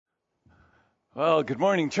Well, good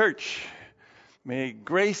morning, church. May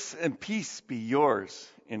grace and peace be yours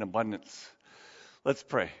in abundance. Let's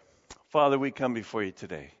pray. Father, we come before you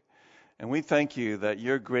today, and we thank you that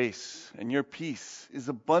your grace and your peace is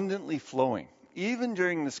abundantly flowing. Even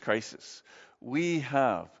during this crisis, we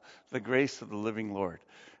have the grace of the living Lord.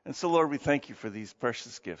 And so, Lord, we thank you for these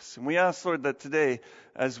precious gifts. And we ask, Lord, that today,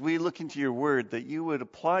 as we look into your word, that you would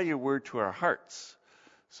apply your word to our hearts,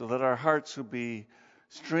 so that our hearts would be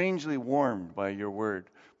strangely warmed by your word,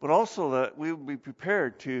 but also that we would be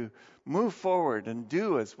prepared to move forward and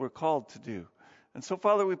do as we're called to do. And so,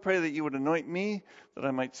 Father, we pray that you would anoint me, that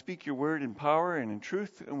I might speak your word in power and in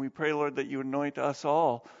truth. And we pray, Lord, that you would anoint us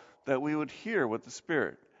all, that we would hear what the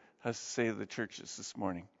Spirit has to say to the churches this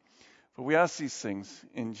morning. For we ask these things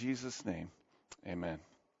in Jesus' name. Amen.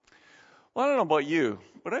 Well, I don't know about you,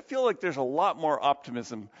 but I feel like there's a lot more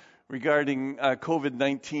optimism regarding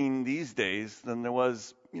COVID-19 these days than there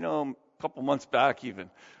was, a couple months back even.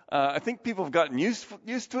 I think people have gotten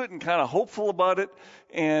used to it and kind of hopeful about it.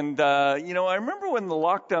 And, I remember when the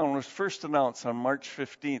lockdown was first announced on March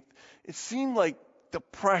 15th, it seemed like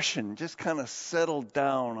depression just kind of settled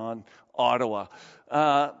down on Ottawa.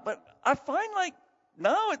 But I find like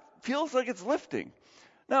now it feels like it's lifting.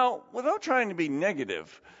 Now, without trying to be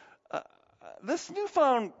negative, this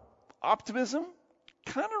newfound optimism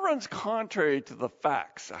kind of runs contrary to the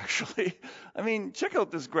facts, actually. I mean, check out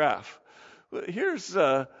this graph. Here's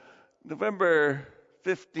November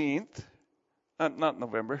 15th. Not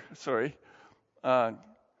November, sorry.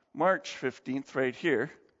 March 15th right here.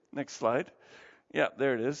 Next slide. Yeah,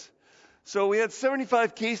 there it is. So we had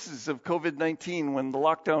 75 cases of COVID-19 when the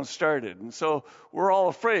lockdown started. And so we're all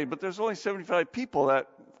afraid, but there's only 75 people that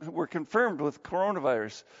were confirmed with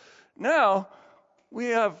coronavirus. Now, we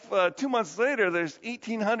have 2 months later, there's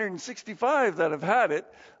 1,865 that have had it.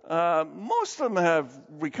 Most of them have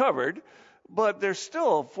recovered, but there's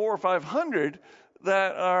still 400 or 500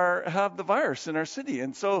 that have the virus in our city.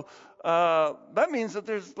 And so that means that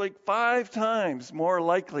there's like 5 times more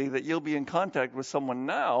likely that you'll be in contact with someone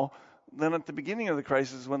now than at the beginning of the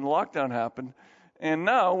crisis when the lockdown happened. And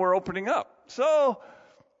now we're opening up. So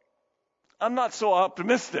I'm not so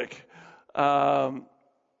optimistic.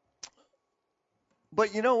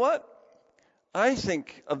 But you know what? I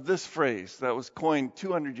think of this phrase that was coined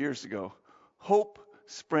 200 years ago, hope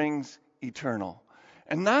springs eternal.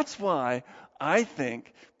 And that's why I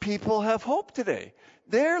think people have hope today.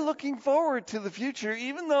 They're looking forward to the future,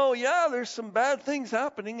 even though, there's some bad things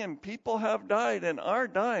happening and people have died and are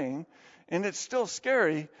dying, and it's still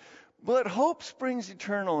scary. But hope springs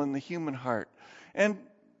eternal in the human heart. And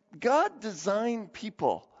God designed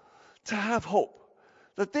people to have hope,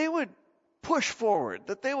 that they would push forward,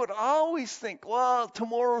 that they would always think, well,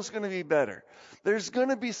 tomorrow's going to be better. There's going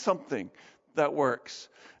to be something that works.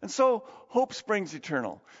 And so hope springs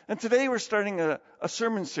eternal. And today we're starting a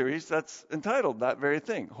sermon series that's entitled that very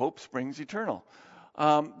thing, Hope Springs Eternal.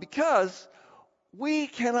 Because we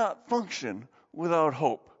cannot function without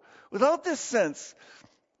hope, without this sense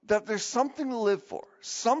that there's something to live for,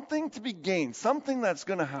 something to be gained, something that's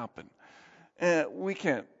going to happen. We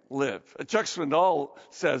can't live. Chuck Swindoll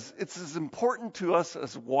says it's as important to us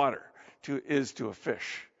as water is to a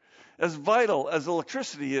fish, as vital as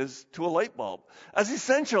electricity is to a light bulb, as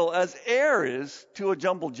essential as air is to a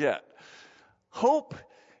jumbo jet. Hope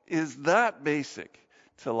is that basic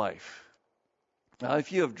to life. Now,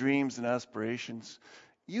 if you have dreams and aspirations,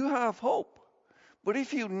 you have hope. But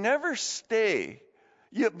if you never stay,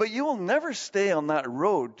 you will never stay on that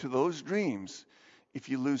road to those dreams if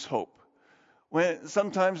you lose hope.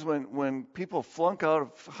 Sometimes when people flunk out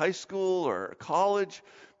of high school or college,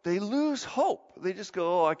 they lose hope. They just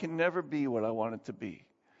go, I can never be what I want it to be.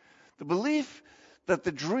 The belief that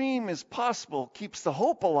the dream is possible keeps the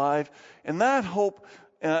hope alive, and that hope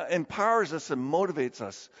empowers us and motivates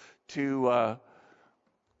us to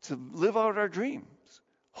live out our dreams.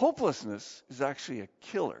 Hopelessness is actually a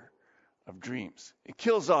killer of dreams. It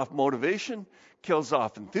kills off motivation, kills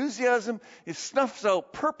off enthusiasm, it snuffs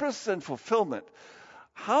out purpose and fulfillment.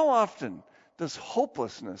 How often does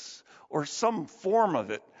hopelessness or some form of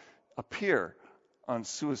it appear on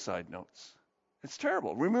suicide notes? It's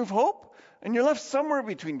terrible. Remove hope, and you're left somewhere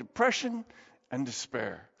between depression and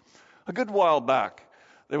despair. A good while back,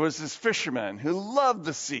 there was this fisherman who loved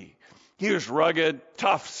the sea. He was rugged,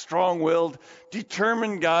 tough, strong-willed,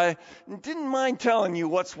 determined guy, and didn't mind telling you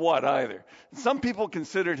what's what either. Some people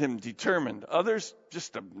considered him determined, others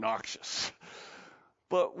just obnoxious.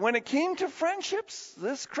 But when it came to friendships,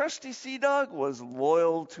 this crusty sea dog was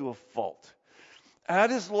loyal to a fault.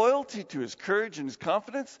 Add his loyalty to his courage and his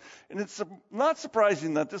confidence, and it's not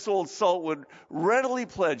surprising that this old salt would readily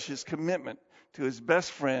pledge his commitment to his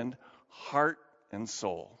best friend, heart and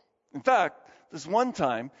soul. In fact, this one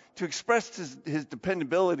time, to express his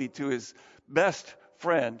dependability to his best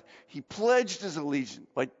friend, he pledged his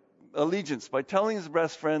allegiance by telling his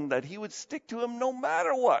best friend that he would stick to him no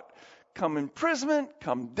matter what. Come imprisonment,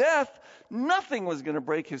 come death, nothing was going to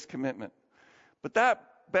break his commitment. But that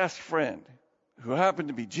best friend, who happened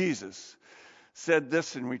to be Jesus, said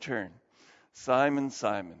this in return: Simon,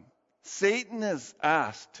 Simon, Satan has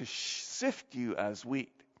asked to sift you as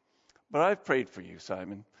wheat. But I've prayed for you,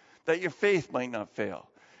 Simon, that your faith might not fail.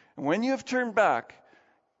 And when you have turned back,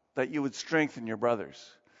 that you would strengthen your brothers.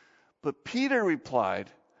 But Peter replied,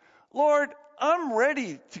 Lord, I'm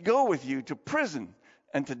ready to go with you to prison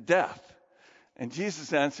and to death. And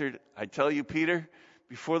Jesus answered, I tell you, Peter,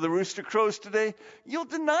 before the rooster crows today, you'll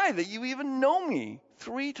deny that you even know me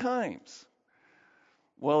 3 times.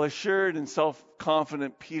 Well assured and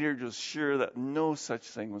self-confident, Peter was sure that no such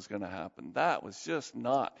thing was going to happen. That was just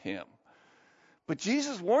not him. But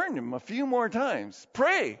Jesus warned him a few more times.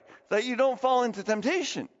 Pray that you don't fall into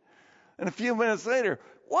temptation. And a few minutes later,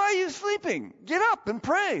 why are you sleeping? Get up and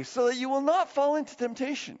pray so that you will not fall into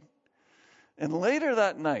temptation. And later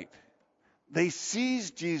that night, they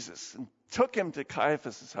seized Jesus and took him to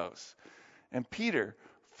Caiaphas' house. And Peter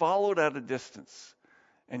followed at a distance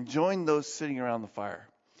and joined those sitting around the fire.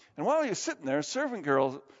 And while he was sitting there, a servant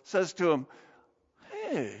girl says to him,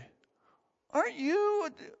 Hey, aren't you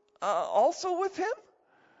also with him?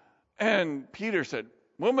 And Peter said,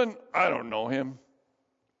 Woman, I don't know him.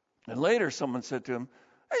 And later someone said to him,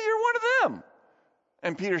 Hey, you're one of them.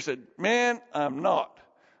 And Peter said, Man, I'm not.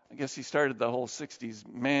 I guess he started the whole 60s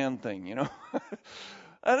man thing, you know.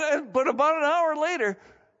 But about an hour later,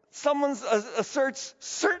 someone asserts,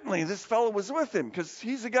 certainly this fellow was with him because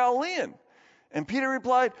he's a Galilean. And Peter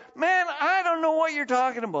replied, Man, I don't know what you're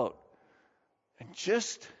talking about. And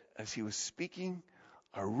just as he was speaking,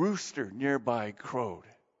 a rooster nearby crowed.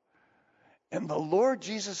 And the Lord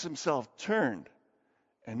Jesus himself turned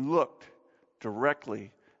and looked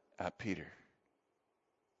directly at Peter.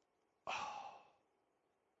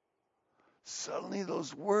 Suddenly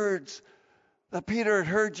those words that Peter had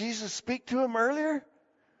heard Jesus speak to him earlier,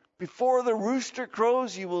 before the rooster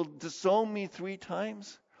crows, you will disown me 3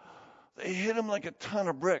 times. They hit him like a ton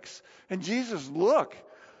of bricks. And Jesus, look.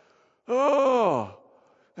 Oh.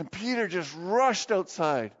 And Peter just rushed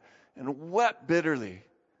outside and wept bitterly.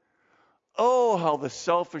 Oh, how the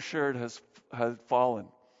self-assured has fallen.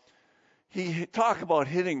 He talked about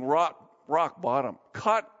hitting rock bottom,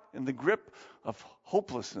 caught in the grip of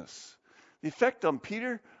hopelessness. The effect on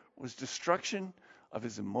Peter was destruction of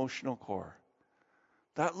his emotional core.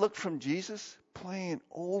 That look from Jesus playing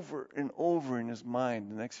over and over in his mind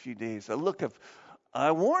the next few days. The look of,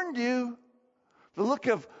 I warned you. The look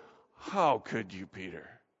of, how could you, Peter?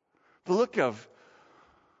 The look of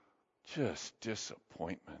just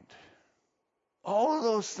disappointment. All of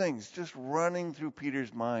those things just running through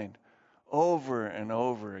Peter's mind over and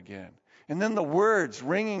over again. And then the words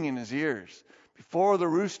ringing in his ears. Before the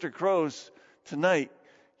rooster crows tonight,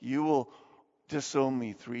 you will disown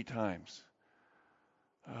me 3 times.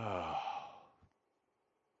 Oh,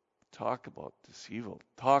 talk about deceival.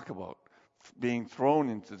 Talk about being thrown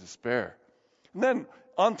into despair. And then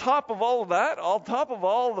on top of all of that, on top of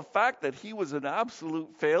all the fact that he was an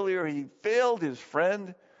absolute failure, he failed his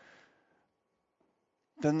friend,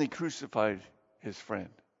 then they crucified his friend,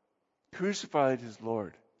 crucified his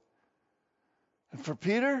Lord. And for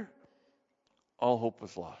Peter, all hope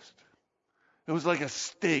was lost. It was like a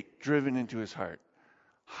stake driven into his heart.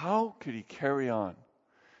 How could he carry on?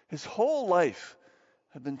 His whole life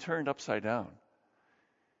had been turned upside down.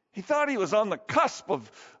 He thought he was on the cusp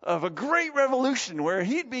of a great revolution where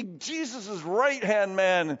he'd be Jesus' right-hand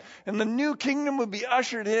man and the new kingdom would be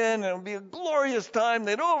ushered in and it would be a glorious time.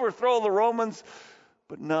 They'd overthrow the Romans.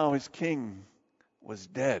 But now his king was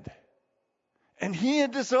dead. And he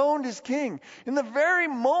had disowned his king. In the very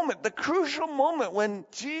moment, the crucial moment when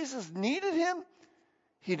Jesus needed him,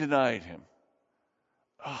 he denied him.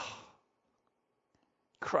 Oh,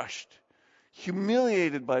 crushed,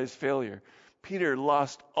 humiliated by his failure, Peter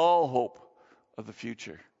lost all hope of the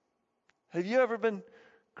future. Have you ever been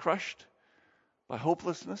crushed by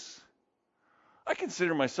hopelessness? I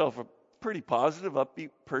consider myself a pretty positive, upbeat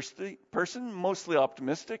person, mostly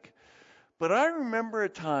optimistic. But I remember a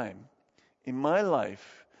time in my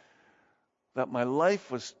life that my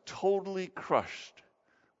life was totally crushed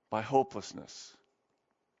by hopelessness.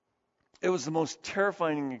 It was the most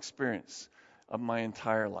terrifying experience of my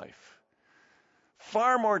entire life.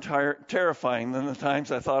 far more terrifying than the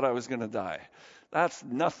times I thought I was going to die. That's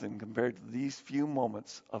nothing compared to these few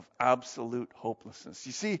moments of absolute hopelessness.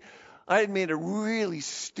 You see, I had made a really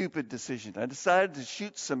stupid decision. I decided to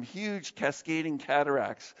shoot some huge cascading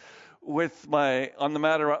cataracts on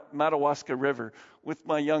the Madawaska River with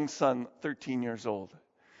my young son, 13 years old.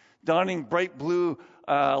 Donning bright blue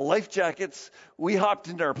life jackets, we hopped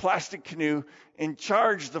into our plastic canoe and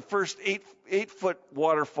charged the first 8-foot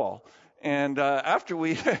waterfall. And after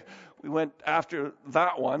we went after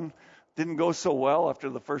that one, didn't go so well after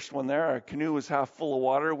the first one there. Our canoe was half full of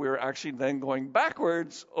water. We were actually then going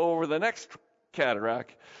backwards over the next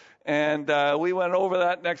cataract. And we went over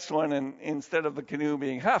that next one, and instead of the canoe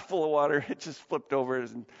being half full of water, it just flipped over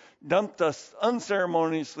and dumped us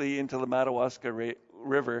unceremoniously into the Madawaska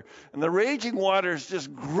River. And the raging waters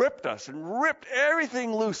just gripped us and ripped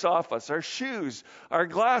everything loose off us. Our shoes, our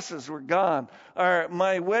glasses were gone.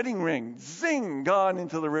 My wedding ring, zing, gone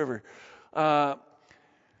into the river. The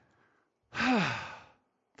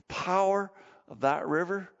power of that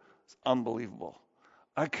river is unbelievable.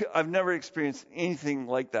 I've never experienced anything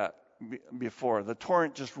like that before. The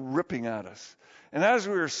torrent just ripping at us. And as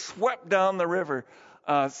we were swept down the river,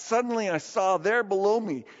 suddenly I saw there below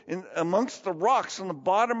me, amongst the rocks on the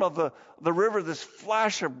bottom of the river, this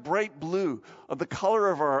flash of bright blue of the color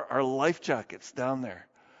of our life jackets down there.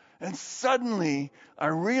 And suddenly I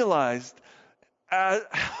realized,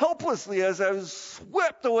 helplessly as I was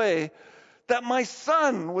swept away, that my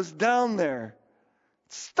son was down there,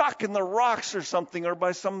 stuck in the rocks or something, or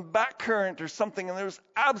by some back current or something, and there was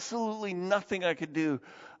absolutely nothing I could do.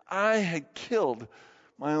 I had killed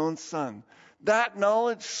my own son. That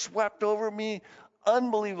knowledge swept over me.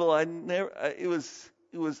 Unbelievable. It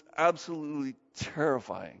was absolutely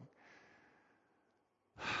terrifying.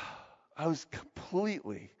 I was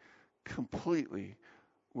completely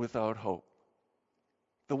without hope.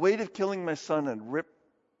 The weight of killing my son had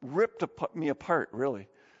ripped me apart, really.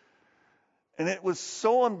 And it was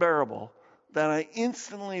so unbearable that I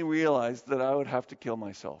instantly realized that I would have to kill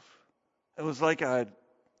myself. It was like I had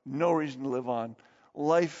no reason to live on.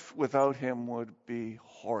 Life without him would be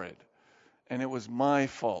horrid. And it was my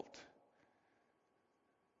fault.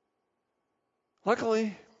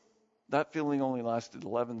 Luckily, that feeling only lasted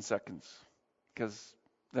 11 seconds. Because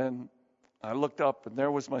then I looked up and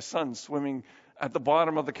there was my son swimming at the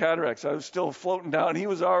bottom of the cataracts. I was still floating down. He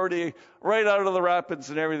was already right out of the rapids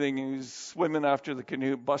and everything. He was swimming after the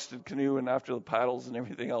canoe, busted canoe, and after the paddles and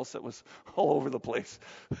everything else that was all over the place.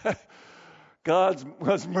 God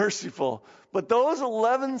was merciful. But those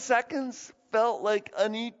 11 seconds felt like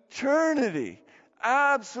an eternity.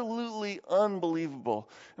 Absolutely unbelievable.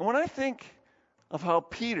 And when I think of how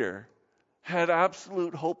Peter had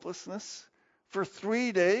absolute hopelessness for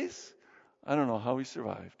 3 days, I don't know how he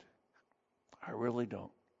survived. I really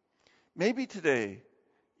don't. Maybe today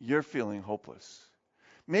you're feeling hopeless.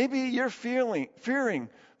 Maybe you're fearing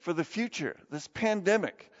for the future, this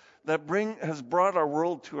pandemic that has brought our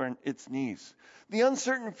world to its knees. The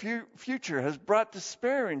uncertain future has brought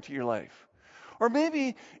despair into your life. Or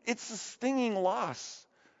maybe it's the stinging loss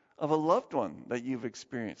of a loved one that you've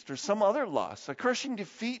experienced, or some other loss, a crushing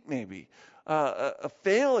defeat maybe, a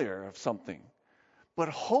failure of something. But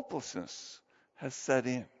hopelessness has set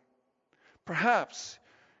in. Perhaps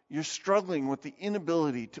you're struggling with the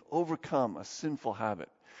inability to overcome a sinful habit.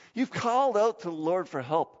 You've called out to the Lord for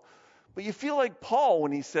help, but you feel like Paul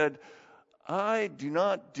when he said, I do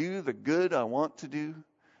not do the good I want to do,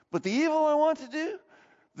 but the evil I want to do,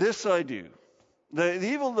 this I do. The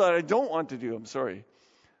evil that I don't want to do,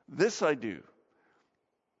 this I do.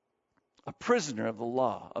 A prisoner of the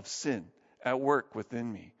law of sin at work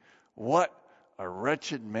within me. What a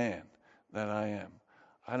wretched man that I am.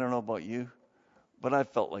 I don't know about you, but I've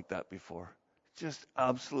felt like that before. Just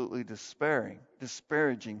absolutely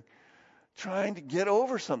disparaging, trying to get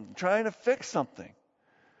over something, trying to fix something.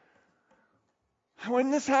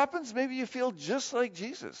 When this happens, maybe you feel just like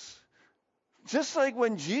Jesus. Just like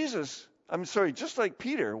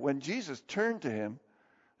Peter, when Jesus turned to him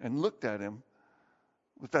and looked at him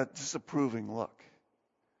with that disapproving look.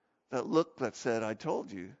 That look that said, I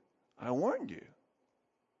told you, I warned you.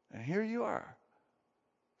 And here you are,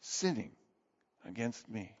 sinning against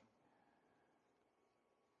me.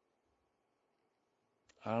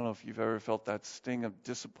 I don't know if you've ever felt that sting of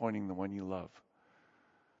disappointing the one you love.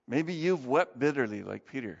 Maybe you've wept bitterly like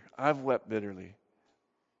Peter. I've wept bitterly.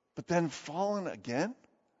 But then fallen again?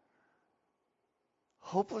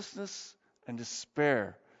 Hopelessness and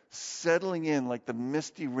despair settling in like the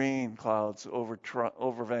misty rain clouds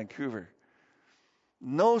over Vancouver.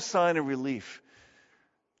 No sign of relief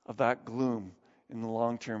of that gloom in the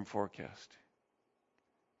long-term forecast.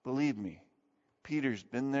 Believe me, Peter's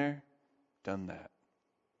been there, done that.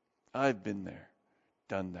 I've been there,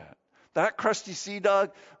 done that. That crusty sea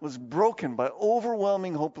dog was broken by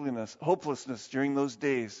overwhelming hopelessness during those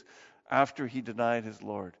days after he denied his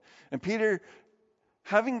Lord. And Peter,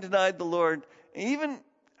 having denied the Lord, even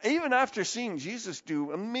after seeing Jesus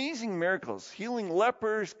do amazing miracles, healing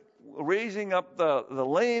lepers, raising up the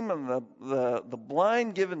lame and the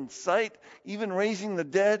blind, given sight, even raising the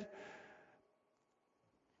dead.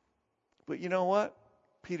 But you know what?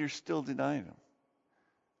 Peter still denied him.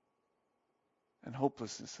 And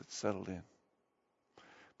hopelessness had settled in.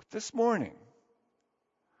 But this morning,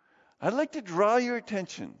 I'd like to draw your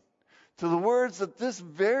attention to the words that this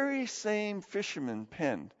very same fisherman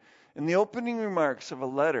penned in the opening remarks of a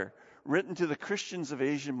letter written to the Christians of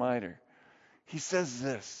Asia Minor. He says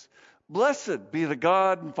this: "Blessed be the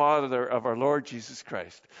God and Father of our Lord Jesus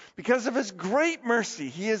Christ. Because of his great mercy,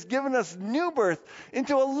 he has given us new birth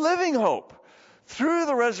into a living hope through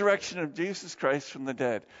the resurrection of Jesus Christ from the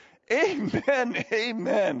dead." Amen,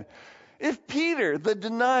 amen. If Peter, the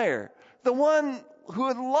denier, the one who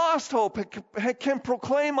had lost hope, can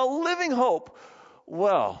proclaim a living hope,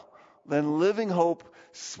 well, then living hope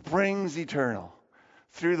springs eternal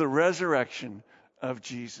through the resurrection of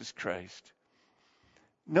Jesus Christ.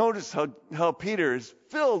 Notice how Peter is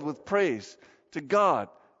filled with praise to God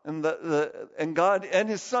and God and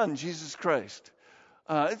his Son, Jesus Christ.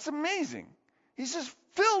 It's amazing. He's just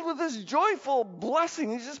filled with this joyful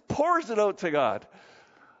blessing. He just pours it out to God.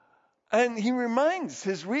 And he reminds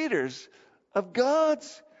his readers of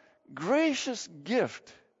God's gracious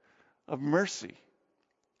gift of mercy,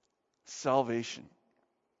 salvation.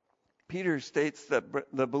 Peter states that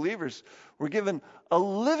the believers were given a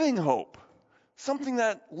living hope, something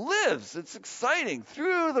that lives. It's exciting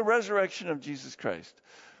through the resurrection of Jesus Christ.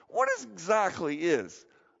 What exactly is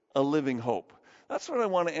a living hope? That's what I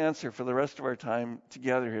want to answer for the rest of our time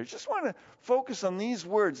together here. Just want to focus on these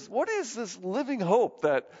words. What is this living hope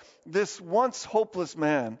that this once hopeless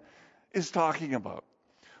man is talking about?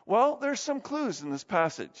 Well, there's some clues in this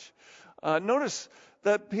passage. Notice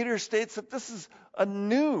that Peter states that this is a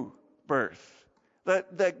new birth.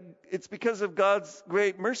 That it's because of God's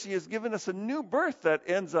great mercy has given us a new birth that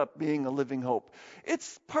ends up being a living hope.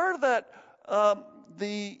 It's part of that,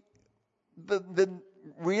 the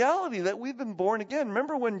reality that we've been born again.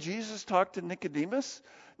 Remember when Jesus talked to Nicodemus?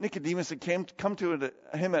 Nicodemus had come to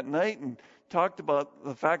him at night and talked about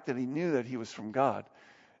the fact that he knew that he was from God.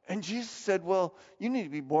 And Jesus said, well, you need to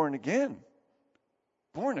be born again.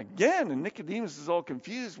 Born again? And Nicodemus is all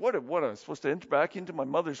confused. What am I supposed to enter back into my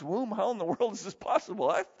mother's womb? How in the world is this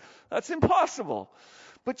possible? That's impossible.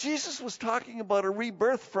 But Jesus was talking about a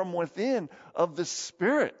rebirth from within of the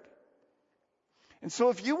Spirit. And so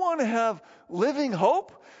if you want to have living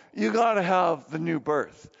hope, you got to have the new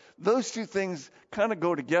birth. Those two things kind of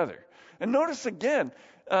go together. And notice again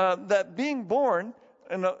that being born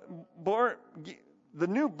and the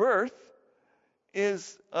new birth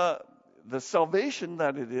is the salvation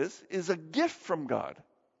that it is a gift from God.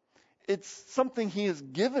 It's something he has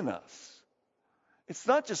given us. It's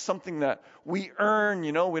not just something that we earn,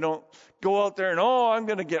 we don't go out there and, I'm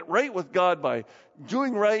going to get right with God by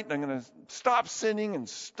doing right, and I'm going to stop sinning and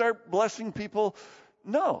start blessing people.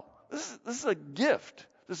 No, this is a gift.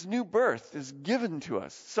 This new birth is given to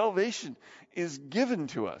us. Salvation is given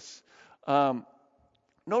to us.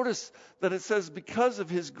 Notice that it says because of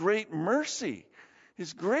his great mercy.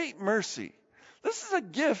 His great mercy. This is a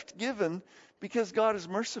gift given because God is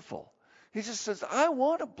merciful. He just says, I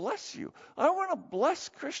want to bless you. I want to bless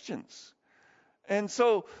Christians. And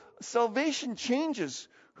so salvation changes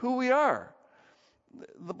who we are.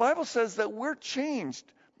 The Bible says that we're changed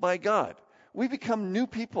by God. We become new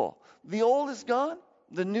people. The old is gone,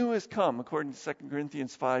 the new has come, according to 2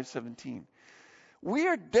 Corinthians 5:17. We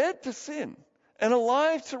are dead to sin and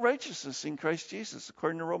alive to righteousness in Christ Jesus,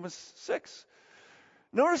 according to Romans 6.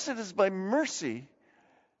 Notice it is by mercy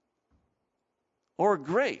or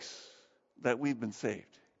grace that we've been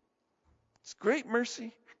saved. It's great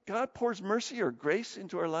mercy. God pours mercy or grace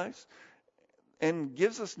into our lives and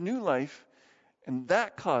gives us new life, and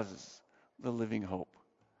that causes the living hope.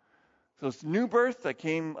 So it's new birth that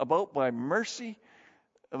came about by mercy.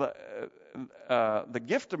 The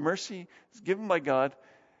gift of mercy is given by God,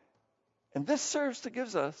 and this serves to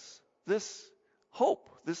give us this hope,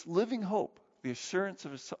 this living hope, the assurance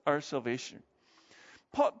of our salvation.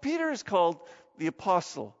 Peter is called the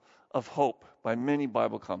apostle of hope by many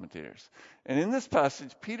Bible commentators. And in this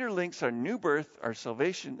passage, Peter links our new birth, our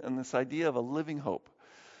salvation, and this idea of a living hope.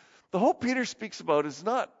 The hope Peter speaks about is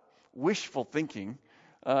not wishful thinking.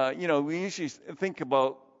 We usually think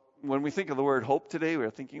about when we think of the word hope today, we're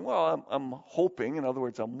thinking, well, I'm hoping, in other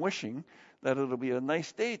words, I'm wishing that it'll be a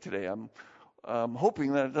nice day today. I'm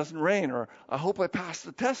hoping that it doesn't rain, or I hope I pass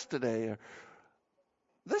the test today. Or,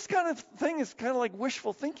 this kind of thing is kind of like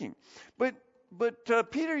wishful thinking. But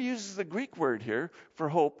Peter uses the Greek word here for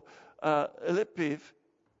hope, ellipis,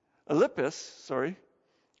 sorry.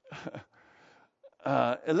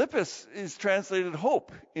 Ellipis is translated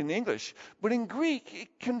hope in English, but in Greek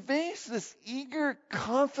it conveys this eager,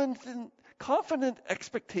 confident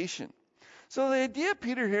expectation. So the idea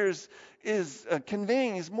Peter here is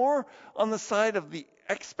conveying is more on the side of the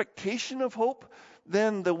expectation of hope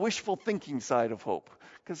than the wishful thinking side of hope,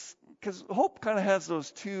 because hope kind of has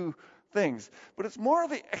those two things, but it's more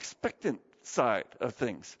of the expectant side of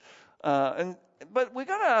things. But we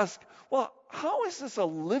got to ask, well, how is this a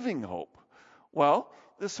living hope? Well,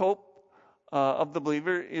 this hope of the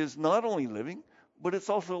believer is not only living, but it's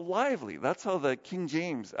also lively. That's how the King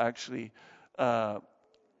James actually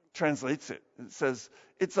translates it. It says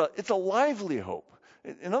it's a lively hope.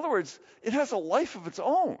 In other words, it has a life of its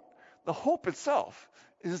own. The hope itself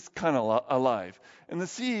is kind of alive. And the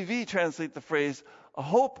CEV translate the phrase, a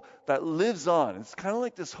hope that lives on. It's kind of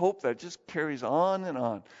like this hope that just carries on and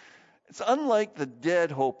on. It's unlike the dead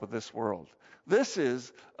hope of this world. This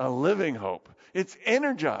is a living hope. It's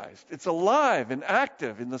energized. It's alive and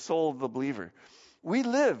active in the soul of the believer. We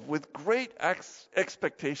live with great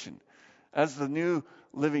expectation, as the New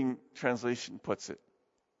Living Translation puts it.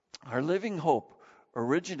 Our living hope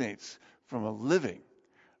originates from a living,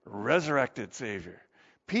 resurrected Savior.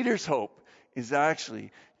 Peter's hope is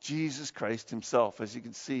actually Jesus Christ himself, as you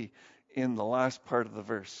can see in the last part of the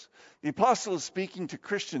verse. The apostle is speaking to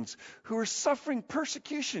Christians who are suffering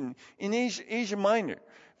persecution in Asia Minor.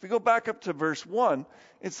 If we go back up to verse 1,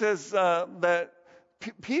 it says that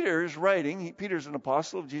Peter is writing. Peter's an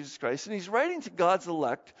apostle of Jesus Christ, and he's writing to God's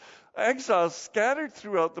elect, exiles scattered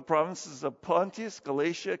throughout the provinces of Pontus,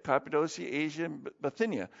 Galatia, Cappadocia, Asia, and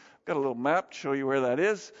Bithynia. I've got a little map to show you where that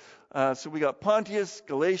is. So we got Pontus,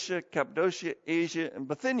 Galatia, Cappadocia, Asia, and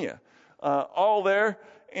Bithynia, all there.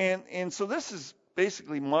 And so this is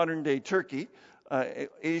basically modern-day Turkey,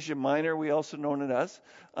 Asia Minor, we also know it as.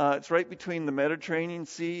 It's right between the Mediterranean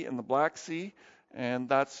Sea and the Black Sea, and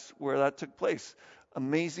that's where that took place.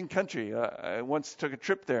 Amazing country. I once took a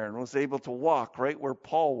trip there and was able to walk right where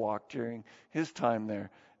Paul walked during his time there.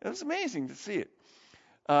 It was amazing to see it.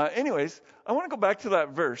 Anyways, I want to go back to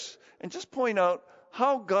that verse and just point out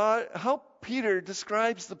how Peter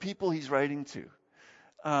describes the people he's writing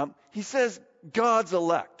to. He says God's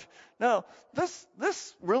elect. Now,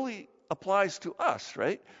 this really applies to us,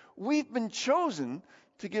 right? We've been chosen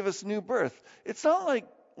to give us new birth. It's not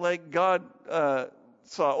like God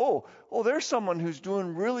saw, there's someone who's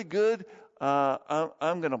doing really good.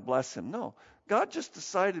 I'm going to bless him. No, God just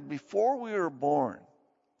decided before we were born,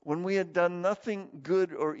 when we had done nothing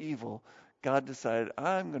good or evil, God decided,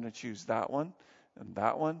 I'm going to choose that one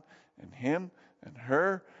and him and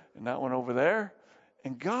her and that one over there.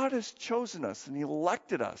 And God has chosen us and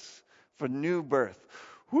elected us for new birth.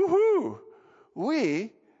 Woohoo!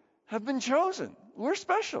 We have been chosen. We're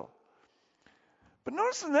special. But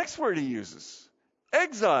notice the next word he uses.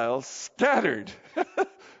 Exiles scattered.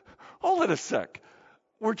 Hold it a sec.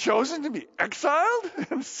 We're chosen to be exiled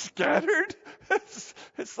and scattered?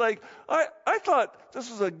 It's like, I thought this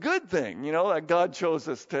was a good thing, that God chose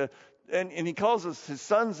us to, and he calls us his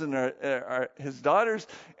sons and his daughters.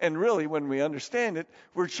 And really, when we understand it,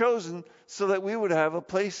 we're chosen so that we would have a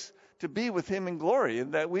place to be with him in glory,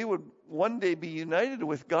 and that we would one day be united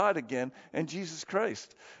with God again and Jesus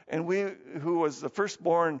Christ. And we, who was the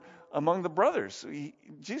firstborn among the brothers,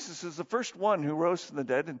 Jesus is the first one who rose from the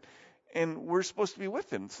dead, and we're supposed to be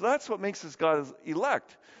with him. So that's what makes us God's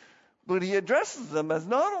elect. But he addresses them as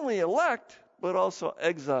not only elect, but also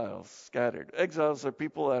exiles, scattered. Exiles are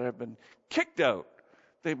people that have been kicked out.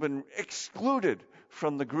 They've been excluded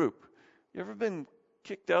from the group. You ever been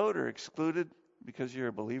kicked out or excluded because you're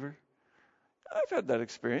a believer? I've had that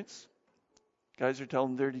experience. Guys are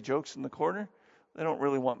telling dirty jokes in the corner. They don't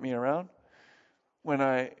really want me around. When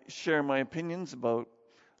I share my opinions about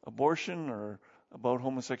abortion or about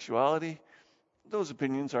homosexuality, those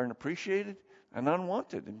opinions aren't appreciated and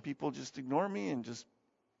unwanted, and people just ignore me and just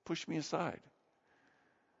push me aside.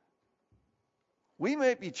 We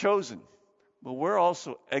may be chosen, but we're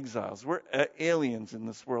also exiles. We're aliens in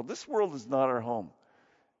this world. This world is not our home.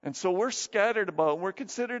 And so we're scattered about, and we're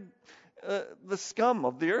considered the scum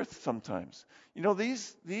of the earth sometimes.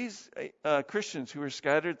 These Christians who were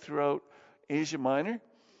scattered throughout Asia Minor,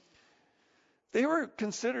 they were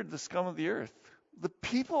considered the scum of the earth. The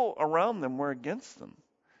people around them were against them.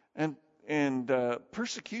 And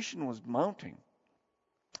persecution was mounting.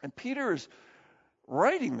 And Peter is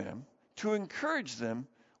writing them to encourage them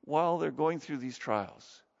while they're going through these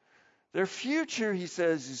trials. Their future, he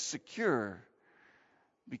says, is secure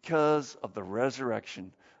because of the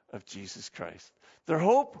resurrection of Jesus Christ. Their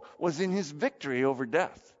hope was in his victory over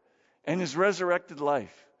death and his resurrected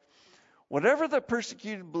life. Whatever the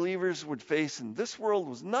persecuted believers would face in this world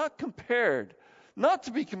was not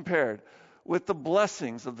to be compared with the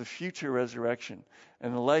blessings of the future resurrection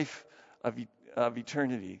and the life of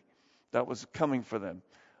eternity that was coming for them.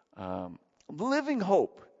 Living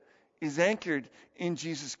hope is anchored in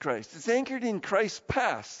Jesus Christ. It's anchored in Christ's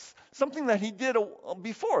past, something that he did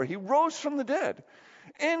before. He rose from the dead.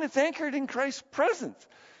 And it's anchored in Christ's present.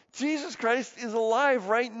 Jesus Christ is alive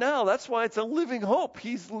right now. That's why it's a living hope.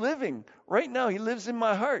 He's living right now. He lives in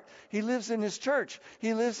my heart. He lives in his church.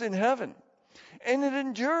 He lives in heaven. And it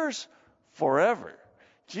endures forever.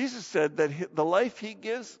 Jesus said that the life he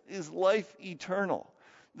gives is life eternal.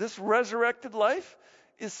 This resurrected life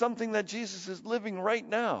is something that Jesus is living right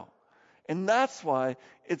now. And that's why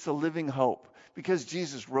it's a living hope, because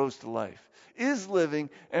Jesus rose to life, is living,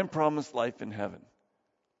 and promised life in heaven.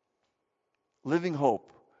 Living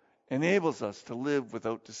hope enables us to live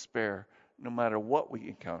without despair, no matter what we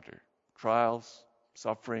encounter. Trials,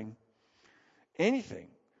 suffering, anything,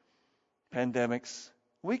 pandemics.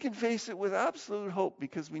 We can face it with absolute hope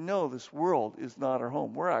because we know this world is not our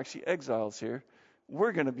home. We're actually exiles here.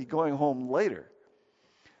 We're going to be going home later.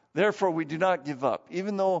 Therefore, we do not give up.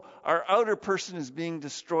 Even though our outer person is being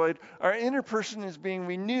destroyed, our inner person is being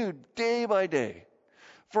renewed day by day.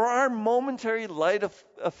 For our momentary light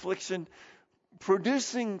affliction,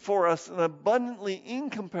 producing for us an abundantly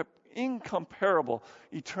incomparable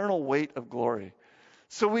eternal weight of glory.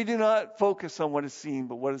 So we do not focus on what is seen,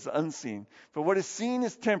 but what is unseen. For what is seen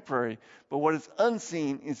is temporary, but what is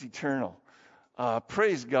unseen is eternal.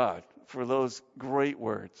 Praise God for those great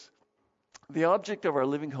words. The object of our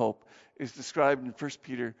living hope is described in 1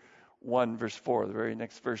 Peter 1, verse 4, the very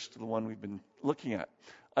next verse to the one we've been looking at.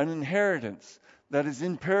 An inheritance that is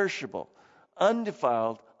imperishable,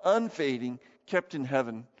 undefiled, unfading, kept in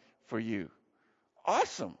heaven for you.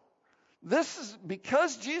 Awesome. This is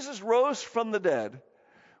because Jesus rose from the dead.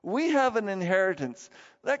 We have an inheritance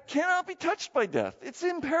that cannot be touched by death. It's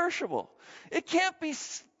imperishable. It can't be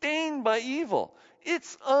stained by evil.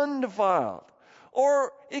 It's undefiled.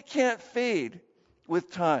 Or it can't fade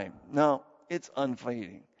with time. No, it's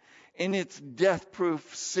unfading. And it's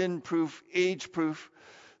death-proof, sin-proof, age-proof.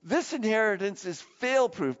 This inheritance is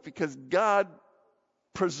fail-proof because God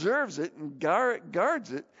preserves it and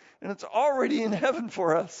guards it, and it's already in heaven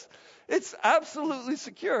for us. It's absolutely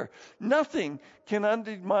secure. Nothing can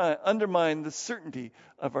undermine the certainty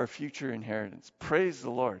of our future inheritance. Praise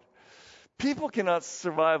the Lord. People cannot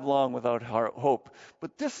survive long without hope,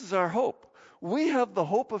 but this is our hope. We have the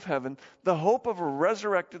hope of heaven, the hope of a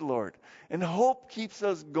resurrected Lord, and hope keeps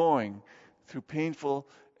us going through painful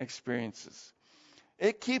experiences.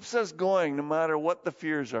 It keeps us going no matter what the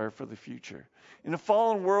fears are for the future. In a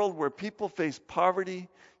fallen world where people face poverty,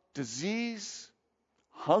 disease,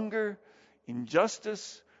 hunger,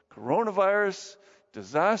 injustice, coronavirus,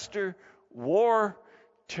 disaster, war,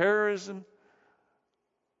 terrorism,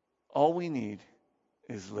 all we need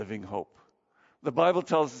is living hope. The Bible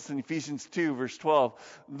tells us in Ephesians 2, verse 12,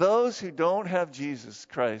 those who don't have Jesus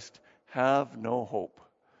Christ have no hope.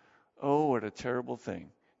 Oh, what a terrible thing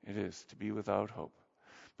it is to be without hope.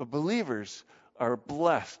 But believers are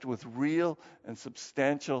blessed with real and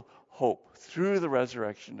substantial hope through the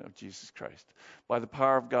resurrection of Jesus Christ. By the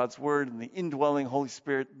power of God's word and the indwelling Holy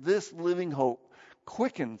Spirit, this living hope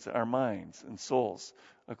quickens our minds and souls,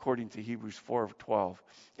 according to Hebrews 4:12.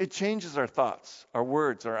 It changes our thoughts, our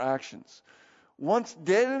words, our actions. Once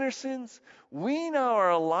dead in our sins, we now are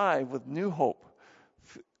alive with new hope.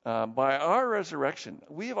 By our resurrection,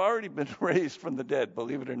 we have already been raised from the dead,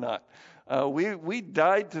 believe it or not. We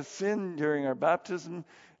died to sin during our baptism,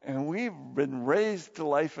 and we've been raised to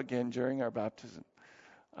life again during our baptism.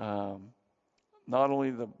 Not only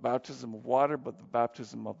the baptism of water, but the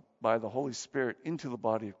baptism by the Holy Spirit into the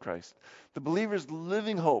body of Christ. The believer's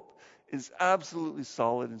living hope is absolutely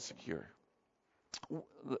solid and secure.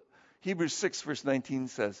 Hebrews 6, verse 19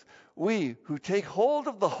 says, we who take hold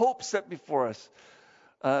of the hope set before us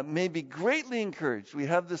may be greatly encouraged. We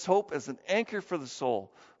have this hope as an anchor for the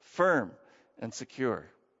soul, firm and secure.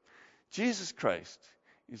 Jesus Christ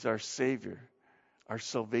is our Savior, our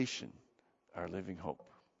salvation, our living hope.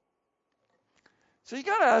 So you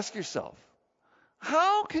got to ask yourself,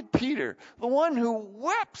 how could Peter, the one who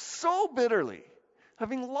wept so bitterly,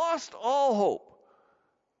 having lost all hope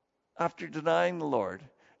after denying the Lord,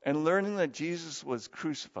 and learning that Jesus was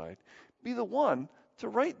crucified, be the one to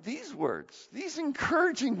write these words, these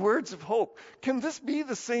encouraging words of hope. Can this be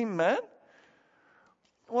the same man?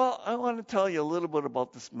 Well, I want to tell you a little bit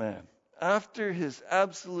about this man. After his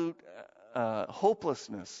absolute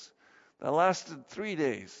hopelessness that lasted 3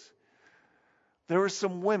 days, there were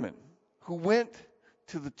some women who went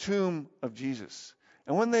to the tomb of Jesus.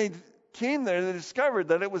 And when they came there, they discovered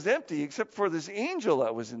that it was empty except for this angel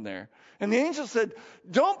that was in there. And the angel said,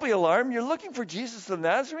 "Don't be alarmed. You're looking for Jesus the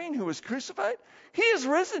Nazarene who was crucified. He is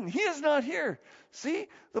risen. He is not here. See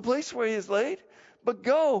the place where he is laid? But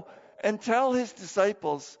go and tell his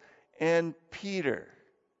disciples and Peter,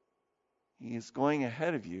 he is going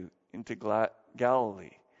ahead of you into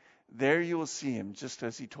Galilee. There you will see him just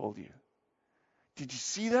as he told you." Did you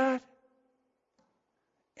see that?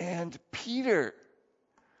 And Peter.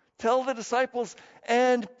 Tell the disciples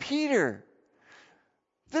and Peter.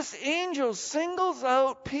 This angel singles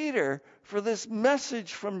out Peter for this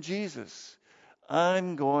message from Jesus.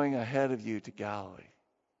 I'm going ahead of you to Galilee.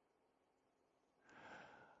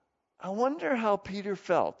 I wonder how Peter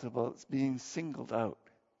felt about being singled out.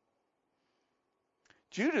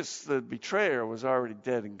 Judas, the betrayer, was already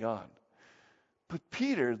dead and gone. But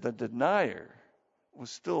Peter, the denier,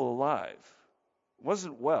 was still alive.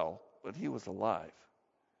 Wasn't well, but he was alive.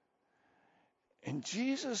 And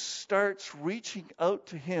Jesus starts reaching out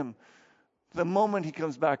to him the moment he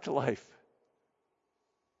comes back to life.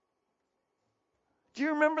 Do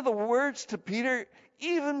you remember the words to Peter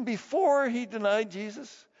even before he denied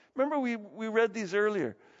Jesus? Remember we read these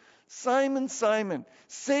earlier. "Simon, Simon,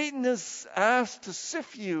 Satan has asked to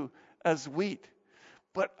sift you as wheat,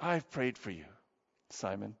 but I've prayed for you,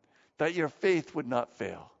 Simon, that your faith would not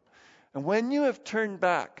fail. And when you have turned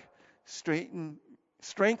back,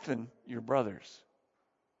 strengthen your brothers."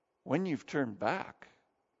 When you've turned back.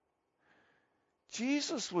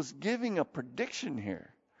 Jesus was giving a prediction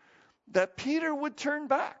here that Peter would turn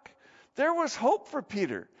back. There was hope for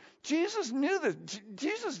Peter. Jesus knew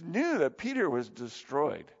that Peter was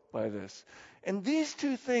destroyed by this. And these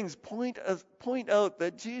two things point out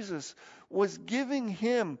that Jesus was giving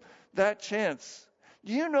him that chance.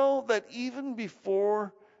 Do you know that even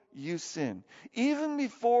before you sin, even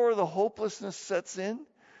before the hopelessness sets in,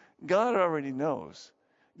 God already knows.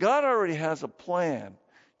 God already has a plan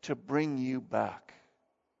to bring you back.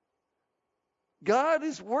 God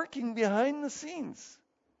is working behind the scenes.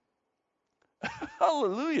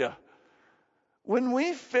 Hallelujah. When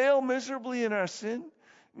we fail miserably in our sin,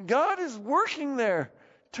 God is working there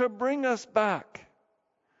to bring us back.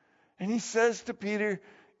 And he says to Peter,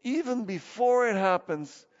 even before it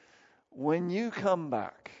happens, when you come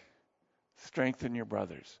back, strengthen your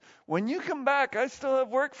brothers. When you come back, I still have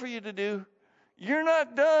work for you to do. You're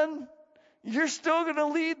not done. You're still going to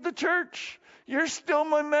lead the church. You're still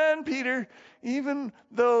my man, Peter, even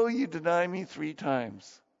though you deny me 3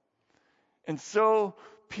 times. And so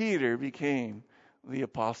Peter became the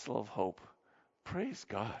apostle of hope. Praise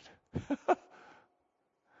God.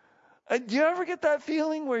 Do you ever get that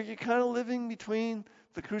feeling where you're kind of living between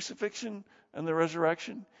the crucifixion and the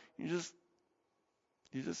resurrection? You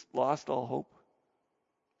just lost all hope?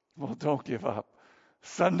 Well, don't give up.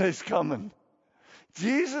 Sunday's coming.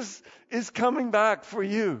 Jesus is coming back for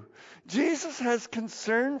you. Jesus has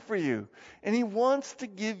concern for you, and he wants to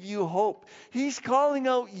give you hope. He's calling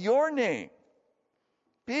out your name.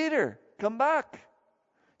 Peter, come back.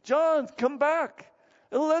 John, come back.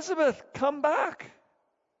 Elizabeth, come back.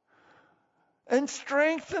 And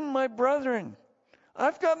strengthen my brethren.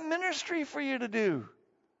 I've got ministry for you to do.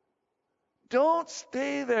 Don't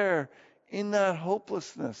stay there in that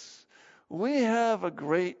hopelessness. We have a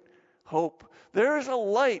great hope. There is a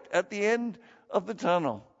light at the end of the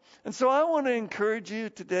tunnel. And so I want to encourage you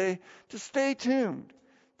today to stay tuned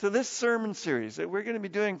to this sermon series that we're going to be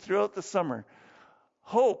doing throughout the summer.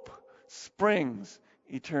 Hope springs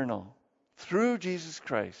eternal through Jesus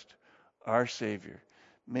Christ, our Savior.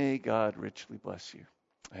 May God richly bless you.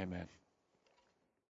 Amen.